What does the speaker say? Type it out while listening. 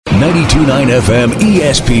92.9 FM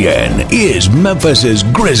ESPN is Memphis's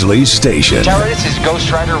Grizzlies station. Tower, this is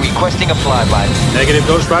Ghost Rider requesting a flyby. Negative,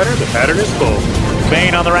 Ghost Rider. The pattern is full.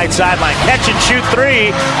 Bane on the right sideline. Catch and shoot three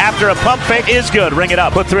after a pump fake is good. Ring it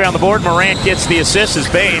up. Put three on the board. Morant gets the assist as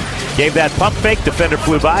Bane gave that pump fake. Defender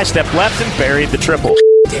flew by, stepped left, and buried the triple.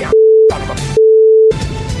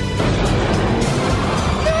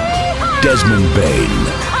 Desmond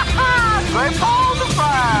Bane.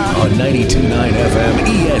 On 92.9 FM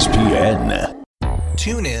ESPN.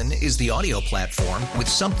 TuneIn is the audio platform with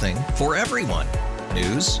something for everyone.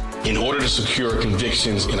 News. In order to secure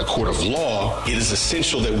convictions in a court of law, it is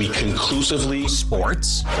essential that we conclusively.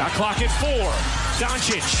 Sports. Shot clock at 4.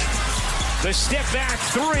 Doncic. The step back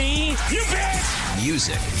 3. You bet.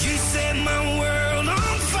 Music. You set my world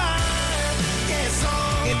on fire. Yes,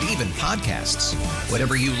 and even podcasts.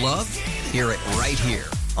 Whatever you love, hear it right here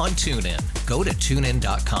on TuneIn. Go to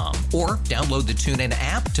TuneIn.com or download the TuneIn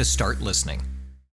app to start listening.